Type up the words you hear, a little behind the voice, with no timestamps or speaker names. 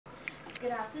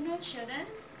Good afternoon,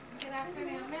 students. Good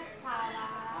afternoon, Miss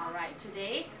Paula. All right,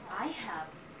 today I have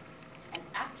an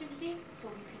activity so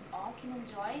we can all can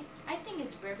enjoy. I think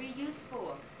it's very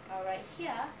useful. All right,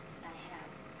 here I have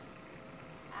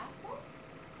apple,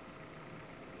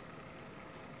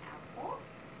 apple,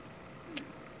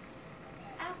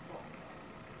 apple,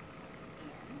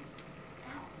 and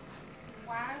apple.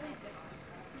 Why are they different?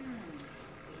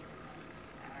 Wait and see.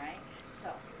 All right, so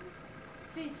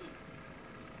Fuji,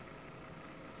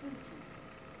 Fuji.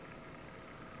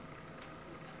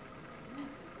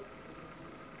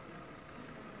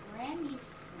 Granny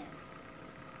Smith.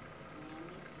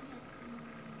 Granny Smith.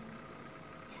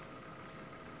 Yes.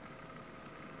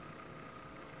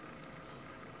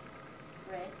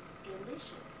 Bread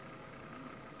delicious.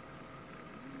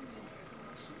 Bread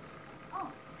delicious. Oh,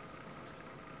 yes.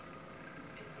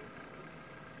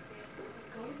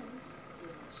 Golden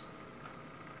delicious.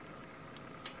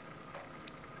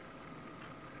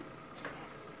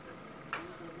 Yes.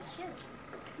 Delicious.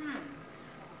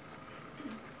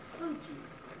 Fuji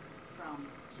from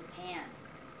Japan.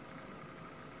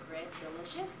 Bread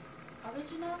delicious,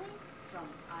 originally from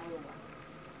Iowa.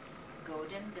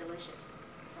 Golden delicious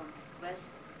from West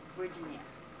Virginia.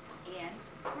 And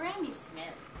Granny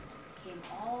Smith came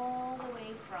all the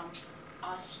way from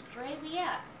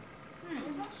Australia.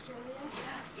 Where's Australia?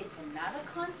 It's another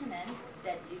continent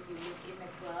that if you look in the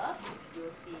club,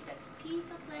 you'll see that's a piece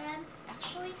of land.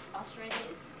 Actually, Australia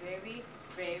is very,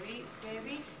 very,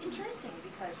 very interesting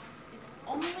because it's the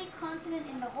only continent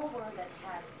in the whole world that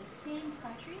has the same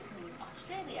country named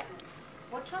Australia.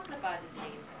 We'll talk about it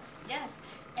later. Yes,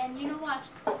 and you know what?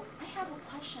 I have a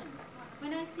question.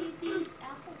 When I see these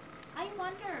apples, I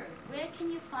wonder where can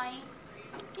you find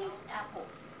these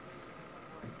apples?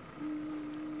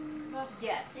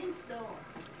 Yes. In store.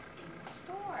 In the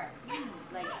store.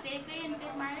 Like Safeway and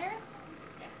Sid Meier?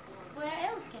 Yes.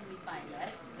 Where else can we find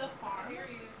this? The farm.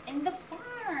 In the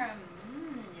farm.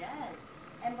 Yes.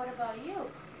 And what about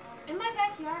you? In my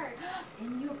backyard.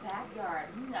 In your backyard.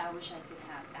 I wish I could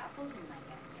have apples in my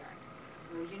backyard.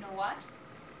 Well, you know what?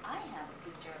 I have a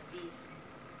picture of these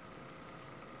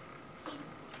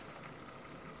people.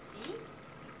 See?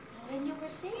 When you were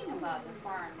saying about the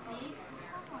farm, see?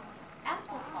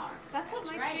 Apple farm. That's what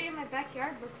my right. tree in my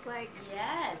backyard looks like.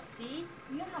 Yes, see?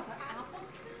 You have an apple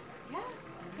tree? Yeah.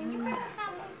 Can you bring us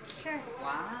apple? Sure.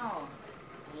 Wow.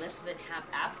 Elizabeth have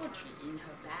apple tree in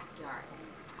her backyard.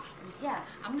 Yeah,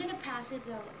 I'm gonna pass it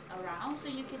around so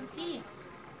you can see.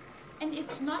 And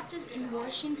it's not just in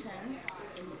Washington,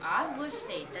 in our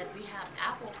state that we have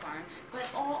apple farm, but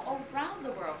all around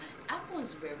the world. Apple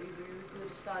is very, very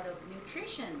good sort of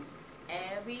nutrition.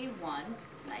 Everyone,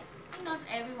 like not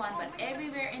everyone, but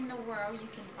everywhere in the world you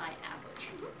can find apple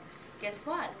tree. Guess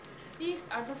what? These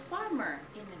are the farmer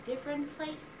in a different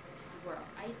place in the world.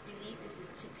 I believe this is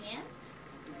Japan.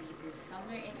 I believe this is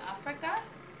somewhere in Africa.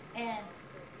 And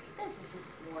this is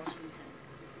in Washington,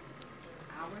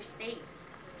 our state.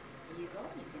 Here you go.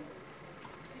 You can.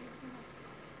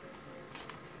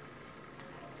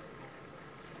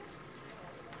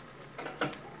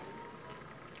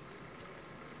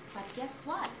 But guess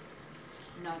what?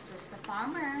 Not just the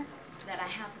farmer that I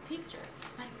have the picture,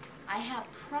 but I have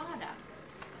product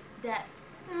that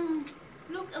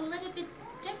look a little bit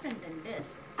different than this.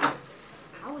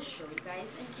 I will show you guys,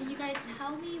 and can you guys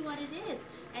tell me what it is?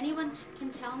 Anyone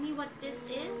can tell me what this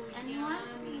is? Anyone?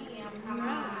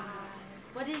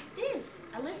 What is this,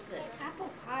 Elizabeth?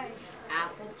 Apple pie.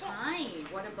 Apple pie.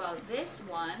 What about this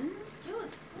one?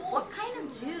 Juice. What kind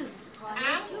of juice?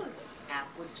 Apple juice.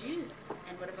 Apple juice.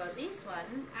 And what about this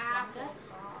one? Apple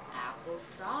Apple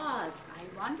sauce.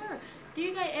 I wonder, do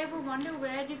you guys ever wonder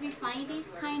where did we find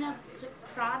these kind of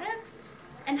products?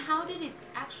 And how did it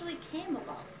actually came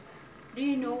about? Do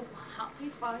you know how we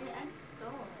find it at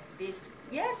the store?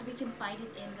 Yes, we can find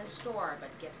it in the store, but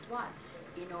guess what?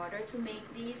 In order to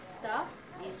make these stuff,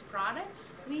 these products,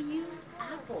 we use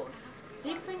apples.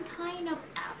 Different kind of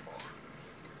apple.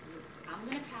 I'm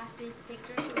gonna pass these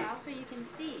pictures around so you can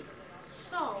see.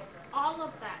 So, all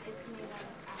of that is made out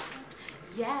of apple?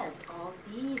 Yes, all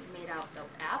these made out of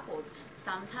apples.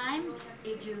 Sometimes,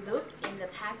 if you look in the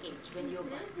package, when you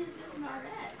This is not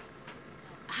red.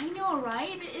 I know,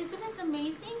 right? Isn't it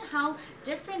amazing how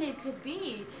different it could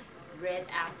be? Red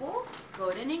apple,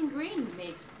 golden and green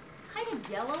makes kind of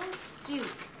yellow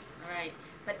juice. All right,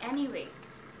 but anyway,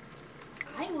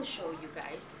 I will show you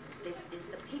guys. This is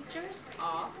the pictures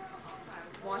of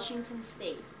Washington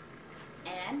State,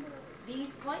 and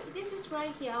this is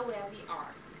right here where we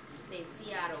are. Say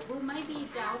Seattle. We might be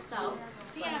down south.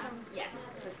 Seattle. Yes,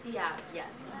 the Seattle.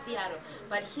 Yes, in Seattle.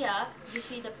 But here you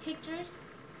see the pictures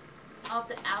of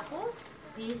the apples,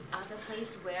 these are the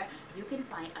place where you can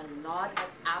find a lot of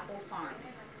apple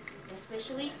farms.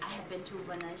 Especially, I have been to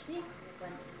Banashi,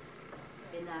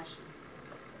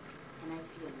 and I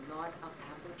see a lot of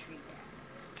apple tree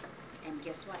there. And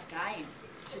guess what, guys?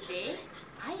 Today,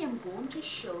 I am going to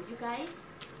show you guys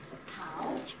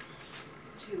how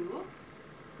to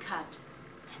cut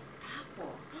an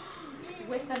apple.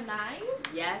 With a knife?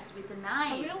 Yes, with a A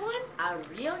knife. real one? A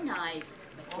real knife.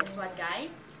 But guess what, guys?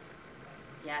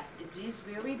 Yes, it is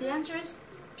very dangerous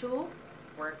to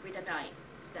work with a knife.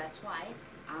 So that's why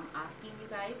I'm asking you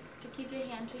guys to keep your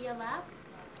hand to your lap.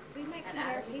 We might And cut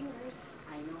I our will- fingers.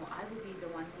 I know I will be the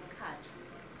one who cut.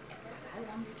 But I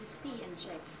want you to see and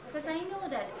check. Because I know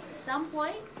that at some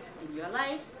point in your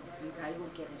life, you guys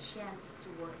will get a chance to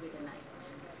work with a knife.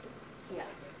 Here.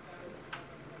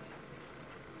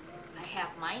 I have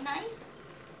my knife.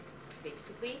 It's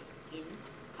basically in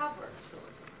cover. So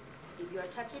if you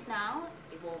touch it now,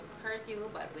 it won't hurt you.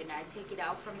 But when I take it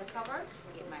out from the cover,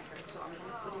 it might hurt. So I'm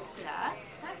going to put it here.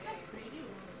 That's so pretty.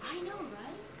 I know,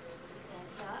 right? And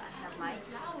here I have my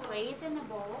plate in a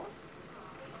bowl,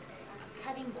 a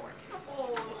cutting board.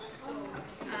 Oh,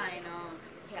 I know.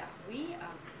 Here we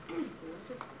are going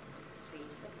to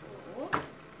place the bowl.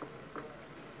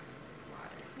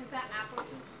 Water. is that apple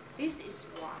juice? This is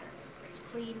water. It's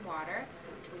clean water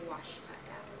to wash that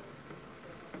apple.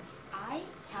 I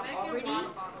have Make your already. water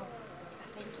bottle.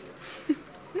 Thank you.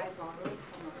 I borrowed it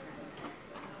from a friend.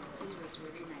 She was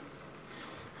really nice.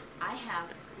 I have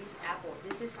this apple.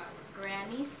 This is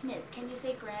Granny Smith. Can you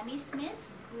say Granny Smith?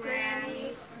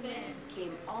 Granny Smith.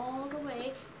 Came all the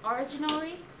way,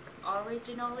 originally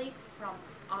from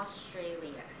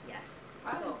Australia. Yes.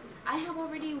 So I have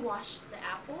already washed the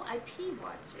apple. I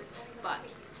pre-washed it, but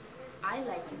I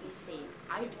like to be safe.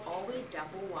 I always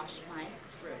double wash my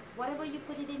fruit. Whatever you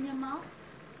put it in your mouth,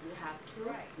 you have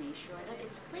to make sure that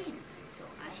it's clean. So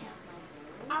I have my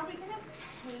bowl. Are we going to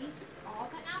taste all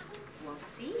the apples? We'll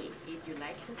see if you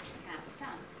like to have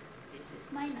some. This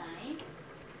is my knife.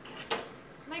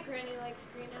 My granny likes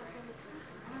green apples.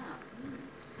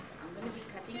 I'm going to be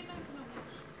cutting.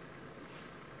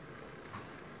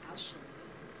 I'll show you.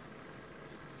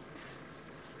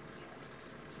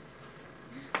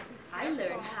 I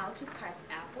learned how to cut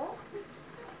apple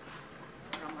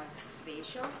from a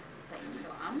special place. So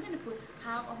I'm going to put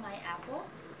half of my apple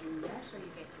in there so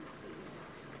you guys can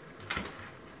see.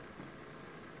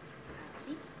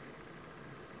 Cutting.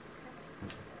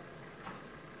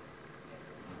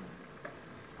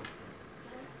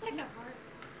 It's like a heart.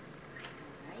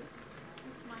 Alright.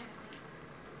 It's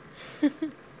my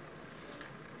heart.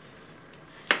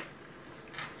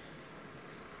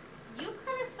 You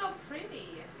cut it so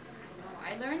pretty. I know.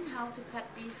 I learned how to cut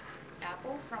this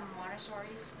apple from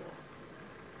Montessori school.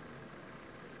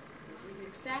 This is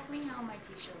exactly how my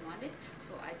teacher wanted.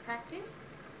 So I practiced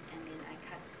and then I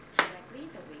cut exactly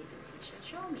the way the teacher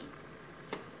showed me.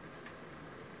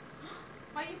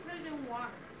 Why you put it in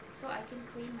water? So I can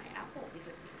clean my apple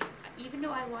because even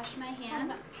though I wash my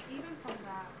hand, Even from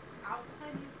the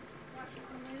outside, you wash it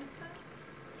from the inside?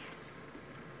 yes.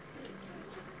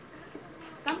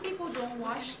 Some people don't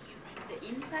wash the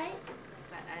inside,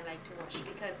 but I like to wash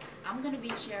because I'm going to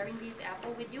be sharing this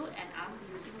apple with you and I'm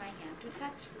using my hand to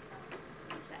touch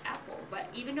the apple. But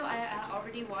even though I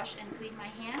already washed and cleaned my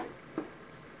hand,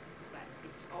 but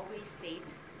it's always safe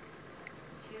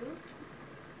to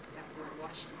double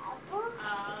washing. Oh,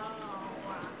 wow.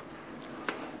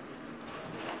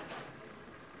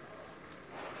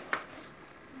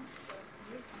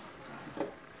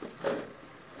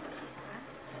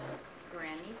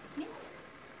 Granny Smith.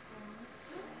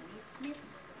 Granny Smith.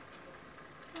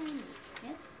 Granny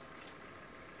Smith.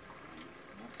 Granny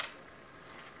Smith.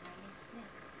 Granny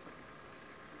Smith.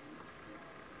 Granny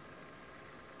Smith.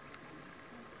 Granny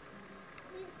Smith.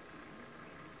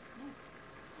 Granny Smith.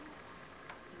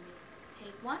 You may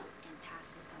take one and pass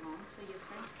it along so your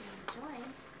friends can enjoy.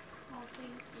 Oh,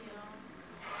 thank you.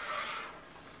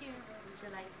 Here. Would you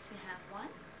like to have one?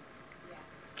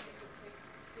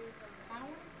 That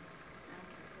one?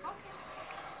 Okay.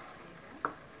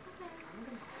 I'm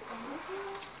gonna open this.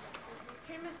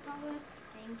 Here, Miss Paula.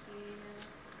 Thank you.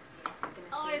 We're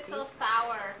gonna Oh, save it's so this.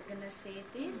 sour. We're gonna save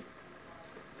this.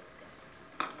 Put this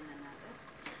in another.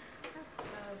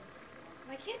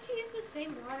 Why can't you use the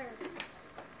same water?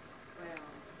 Well,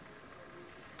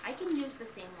 I can use the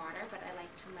same water, but I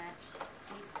like to match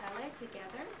these color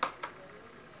together.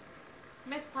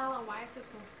 Miss Paula, why is this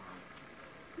so sour?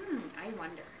 I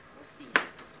wonder. We'll see.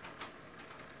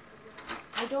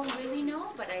 I don't really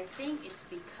know, but I think it's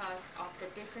because of the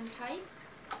different type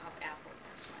of apple.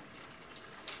 That's why.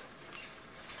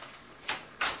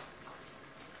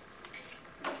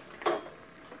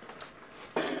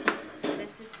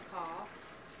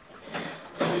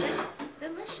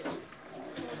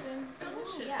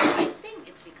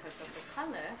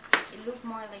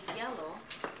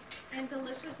 And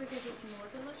delicious because it's more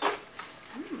delicious.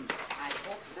 I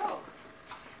hope so.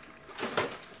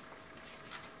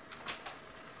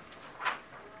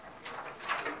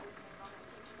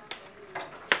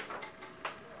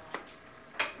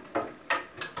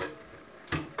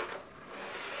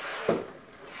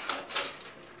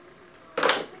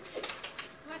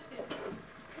 Bless you.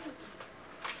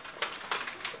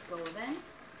 Golden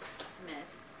Smith.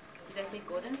 Did I say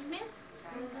Golden Smith?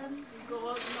 No.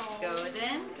 Golden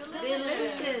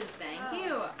Delicious. Thank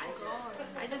you.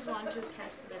 I just want to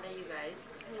test whether you guys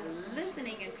are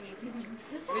listening and pay attention.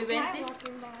 We went this.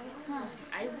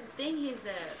 I think he's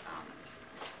the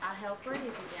our helper.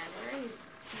 He's a janitor. He's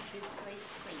keep this place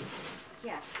clean.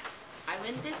 Yeah. I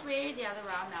went this way, the other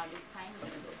round. Now this time we're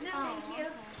gonna go. No, thank you.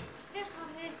 Here,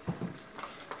 Mommy.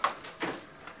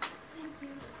 Thank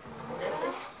you. This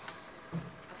is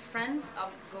Friends of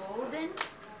Golden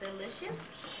Delicious.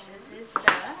 This is the.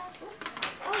 Oops.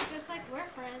 Oh, just like we're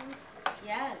friends.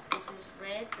 Yes, this is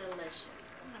Red Delicious.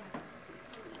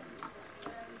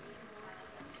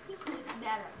 This is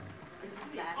better. This is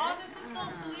better. Oh, this is so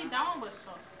sweet. That one was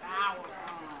so sour.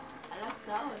 I like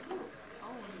sour too.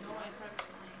 Oh, no, I tried mine.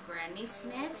 Granny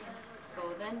Smith,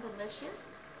 Golden Delicious,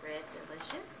 Red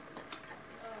Delicious. Let's cut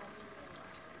this out.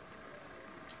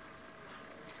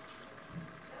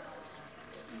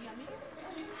 Yummy.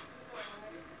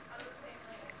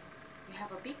 We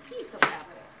have a big piece of apple.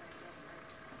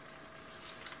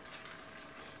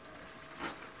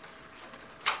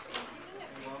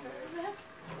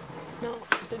 No,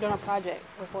 they're doing a project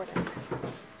recording.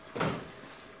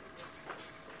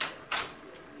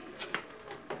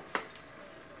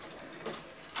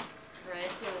 Red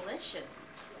Delicious,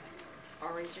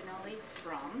 originally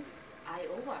from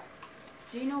Iowa.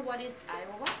 Do you know what is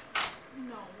Iowa?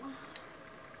 No.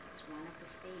 It's one of the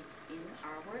states in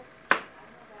our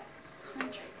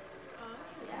country.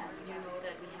 Yes, you know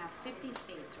that we have 50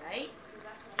 states, right?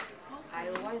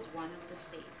 Iowa is one of the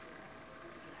states.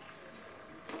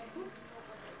 Oops,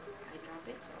 I dropped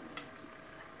it, so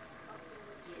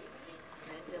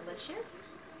Red Delicious,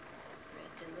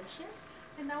 Red Delicious.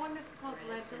 And that one is called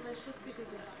Red Delicious because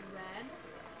it's red.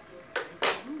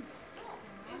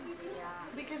 Yeah.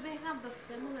 Because they have the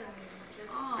similar name.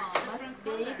 Just Oh, must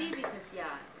different maybe color. because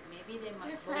maybe they They're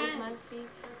must both friends. must be. They're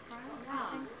friends, I Yeah.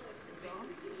 think.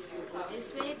 We'll go this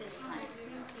way this time.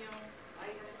 Thank you.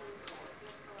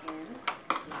 And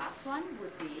last one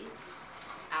would be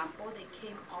apple that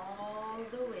came all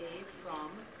the way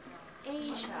from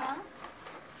Asia,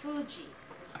 Fuji,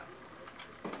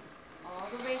 all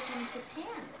the way from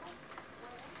Japan.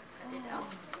 Cut it out.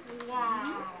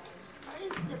 Wow. What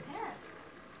is Japan?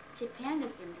 Japan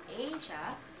is in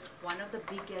Asia, one of the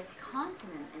biggest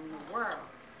continent in the world.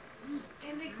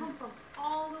 And they come from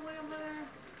all the way over there.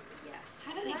 Yes.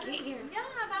 How did it get here? Yeah,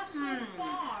 that's so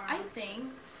far. I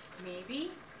think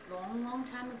maybe long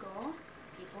time ago,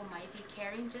 people might be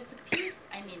carrying just a piece.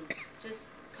 I mean, just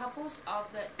couples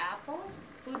of the apples,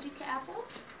 Fuji apple,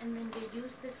 and then they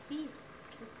use the seed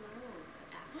to grow the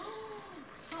apple.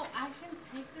 So I can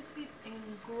take the seed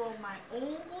and grow my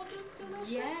own Golden Delicious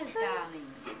Yes, tree?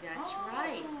 darling, that's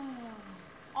right.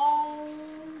 Oh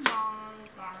my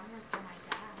God, I'm gonna tell my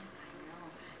dad. I know.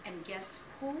 And guess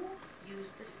who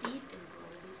used the seed and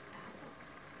grow this apple?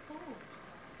 Oh,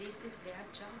 This is their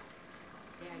job.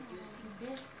 They are using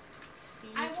this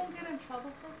seed. I won't get in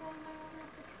trouble for growing my own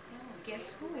apple tree. No,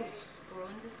 guess who's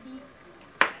growing the seed?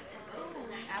 Oh,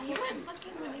 Apple You seed. weren't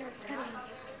looking when you were cutting.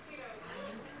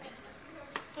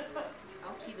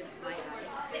 I'll keep it in my eyes.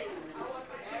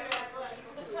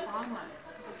 It's the farmer.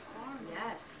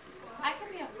 Yes. I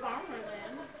can be a farmer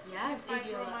then. Yes, If I if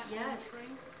you grow my own yes,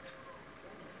 tree.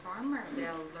 farmer.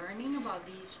 They're learning about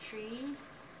these trees,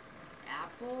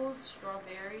 apples,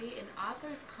 strawberry, and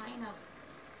other kind of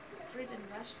fruit and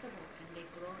vegetable, and they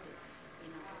grow it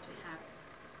in order to have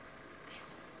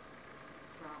this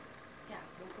from. Yeah,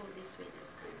 we'll go this way this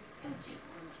time. Fuji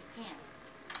from Japan.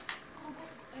 Oh,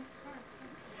 it's hard.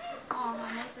 Oh,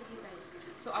 how nice of you guys.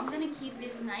 So I'm gonna keep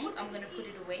this knife. I'm gonna put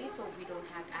it away so we don't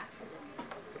have accident.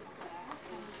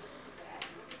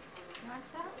 You want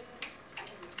some?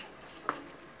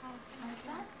 Want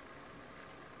some?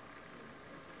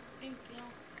 Thank you.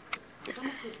 I'm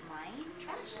gonna put my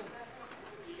trash.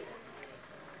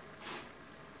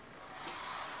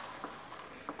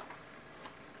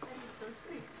 That is so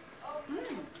sweet.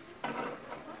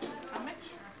 I'll make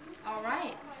sure. All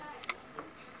right.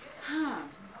 Huh.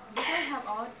 You guys have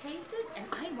all tasted, and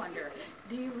I wonder,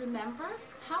 do you remember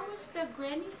how was the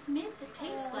Granny Smith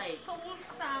taste like? So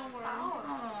sour.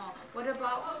 Oh, what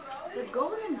about the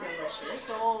Golden Delicious?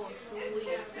 So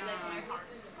sweet. Like my heart.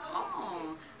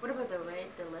 Oh, What about the red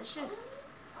delicious?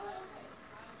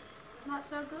 Not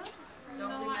so good? Don't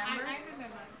no, remember? I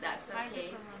didn't. That's I just okay.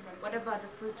 remember. What about the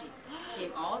Fuji?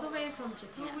 Came all the way from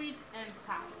Japan. Sweet and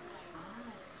sour.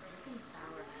 Ah, sweet and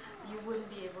sour. You wouldn't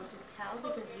be able to tell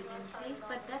because you didn't taste,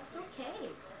 but that's okay,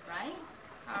 right?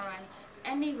 All right.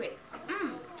 Anyway,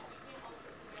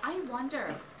 I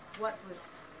wonder what was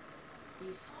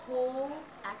this whole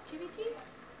activity?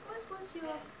 What was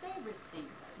your favorite thing?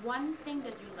 One thing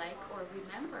that you like or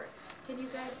remember? Can you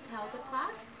guys tell the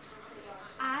class?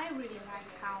 I really like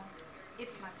how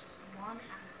it's not just one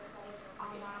apple, it's a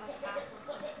lot of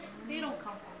apples. They don't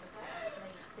come from the same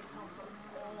place, they come from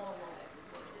all over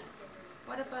the world.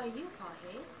 What about you,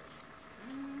 Pahe?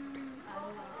 I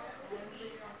love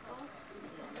every apple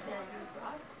that you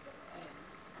brought.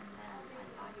 And then I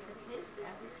like the taste,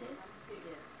 every taste.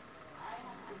 Yes.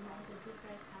 I know the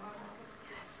different kinds of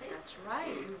Yes, taste. that's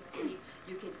right.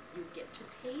 You get to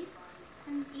taste,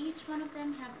 and each one of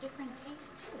them have different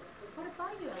tastes too. What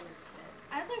about you, Elizabeth?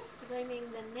 I like learning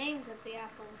the names of the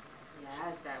apples.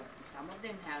 Yes, that some of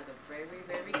them have a very,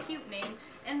 very cute name,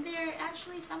 and they're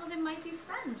actually some of them might be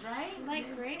friends, right? Like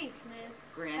Yeah. Granny Smith.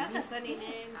 Granny That's a funny Smith.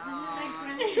 name. Aw,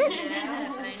 Like Granny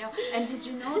yes, I know. And did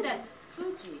you know that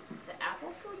Fuji, the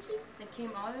apple Fuji that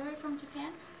came all the way from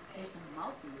Japan, there's a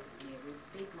mountain, a very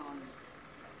big mountain.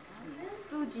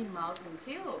 Fuji Mountain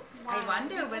too. I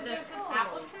wonder whether There's an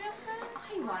apple tree up there?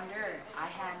 I wonder. I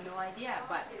had no idea,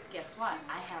 but guess what?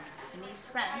 I have Japanese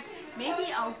friends.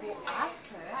 Maybe I'll go ask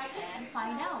her and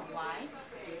find out why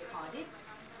they called it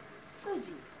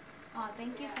Fuji. Oh,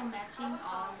 thank you for matching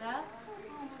all the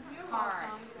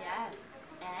cards. Yes.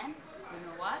 And you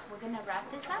know what? We're gonna wrap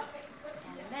this up,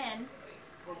 and then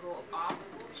we'll go off,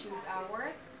 choose our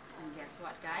word, and guess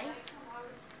what, guys?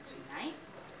 Tonight,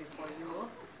 before you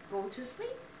go to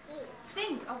sleep,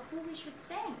 think of who we should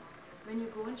thank when you're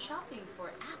going shopping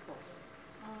for apples.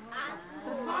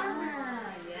 The farmer.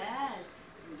 Yes.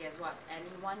 And guess what?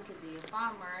 Anyone could be a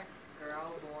farmer,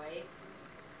 girl, boy.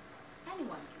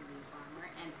 Anyone can be a farmer.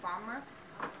 And farmer,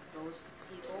 those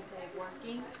people who are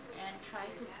working and try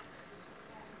to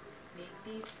make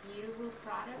these beautiful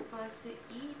products for us to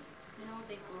eat. You know,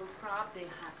 they grow crop. They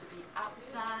have to be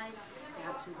outside. They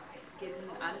have to get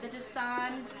them under the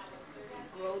sun.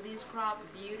 Grow these crops,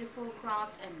 beautiful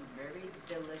crops, and very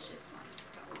delicious ones.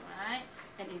 Alright?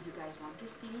 And if you guys want to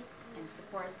see and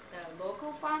support the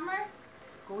local farmer,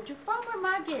 go to farmer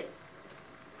markets.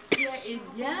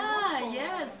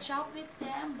 Yes, shop with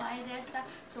them, buy their stuff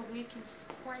so we can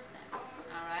support them.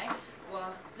 Alright?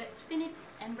 Well, let's finish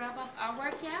and wrap up our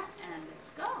work here and let's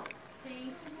go. Thank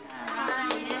you.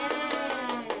 Alright,